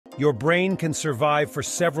Your brain can survive for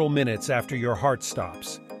several minutes after your heart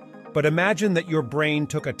stops. But imagine that your brain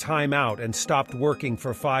took a time out and stopped working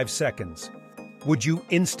for 5 seconds. Would you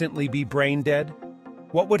instantly be brain dead?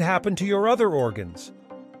 What would happen to your other organs?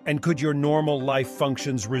 And could your normal life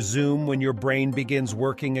functions resume when your brain begins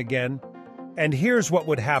working again? And here's what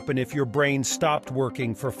would happen if your brain stopped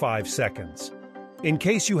working for 5 seconds. In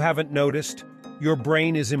case you haven't noticed, your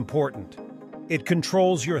brain is important. It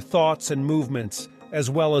controls your thoughts and movements, as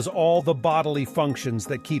well as all the bodily functions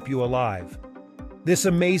that keep you alive. This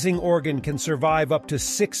amazing organ can survive up to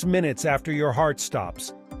 6 minutes after your heart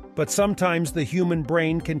stops, but sometimes the human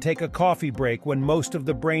brain can take a coffee break when most of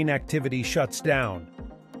the brain activity shuts down.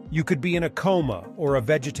 You could be in a coma or a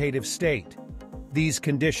vegetative state. These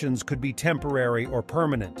conditions could be temporary or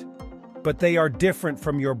permanent, but they are different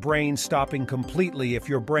from your brain stopping completely if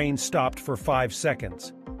your brain stopped for 5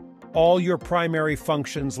 seconds. All your primary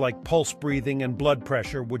functions like pulse breathing and blood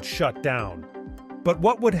pressure would shut down. But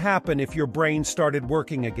what would happen if your brain started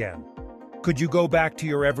working again? Could you go back to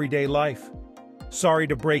your everyday life? Sorry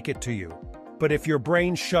to break it to you, but if your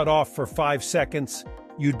brain shut off for 5 seconds,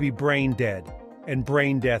 you'd be brain dead, and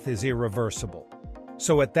brain death is irreversible.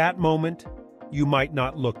 So at that moment, you might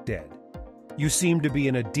not look dead. You seem to be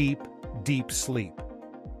in a deep, deep sleep.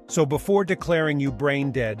 So before declaring you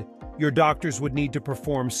brain dead, your doctors would need to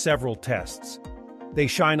perform several tests. They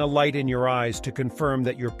shine a light in your eyes to confirm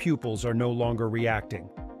that your pupils are no longer reacting.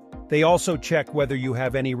 They also check whether you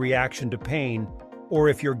have any reaction to pain or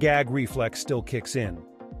if your gag reflex still kicks in.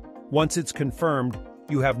 Once it's confirmed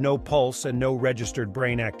you have no pulse and no registered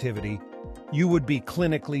brain activity, you would be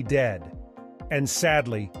clinically dead. And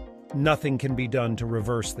sadly, nothing can be done to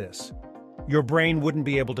reverse this. Your brain wouldn't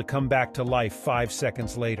be able to come back to life 5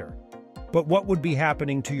 seconds later. But what would be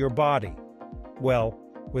happening to your body? Well,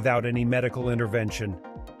 without any medical intervention,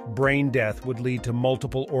 brain death would lead to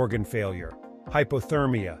multiple organ failure,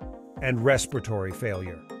 hypothermia, and respiratory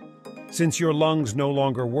failure. Since your lungs no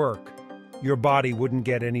longer work, your body wouldn't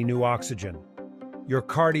get any new oxygen. Your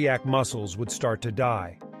cardiac muscles would start to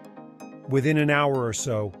die. Within an hour or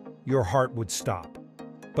so, your heart would stop.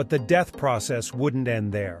 But the death process wouldn't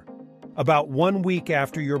end there. About 1 week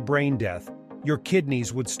after your brain death, your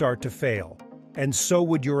kidneys would start to fail, and so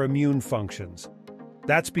would your immune functions.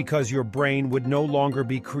 That's because your brain would no longer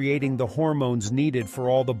be creating the hormones needed for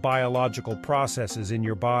all the biological processes in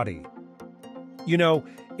your body. You know,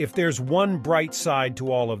 if there's one bright side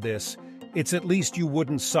to all of this, it's at least you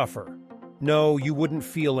wouldn't suffer. No, you wouldn't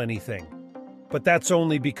feel anything. But that's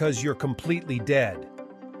only because you're completely dead.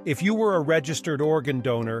 If you were a registered organ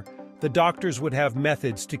donor, the doctors would have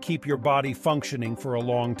methods to keep your body functioning for a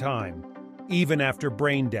long time, even after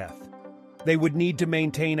brain death. They would need to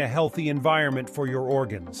maintain a healthy environment for your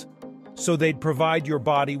organs, so they'd provide your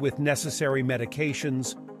body with necessary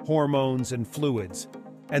medications, hormones, and fluids,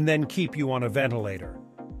 and then keep you on a ventilator.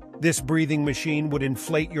 This breathing machine would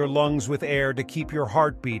inflate your lungs with air to keep your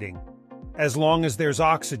heart beating. As long as there's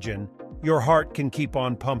oxygen, your heart can keep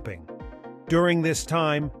on pumping. During this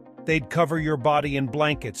time, they'd cover your body in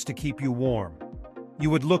blankets to keep you warm. You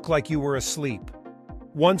would look like you were asleep.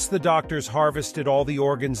 Once the doctors harvested all the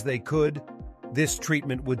organs they could, this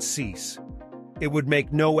treatment would cease. It would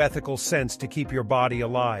make no ethical sense to keep your body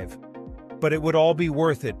alive. But it would all be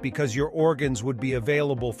worth it because your organs would be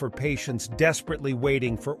available for patients desperately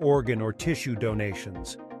waiting for organ or tissue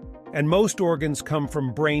donations. And most organs come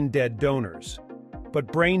from brain-dead donors.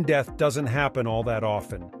 But brain death doesn't happen all that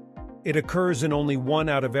often. It occurs in only 1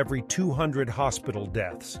 out of every 200 hospital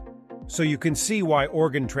deaths. So you can see why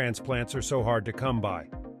organ transplants are so hard to come by.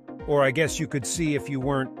 Or I guess you could see if you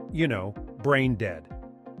weren't, brain dead.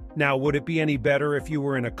 Now, would it be any better if you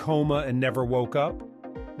were in a coma and never woke up?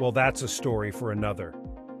 Well, that's a story for another.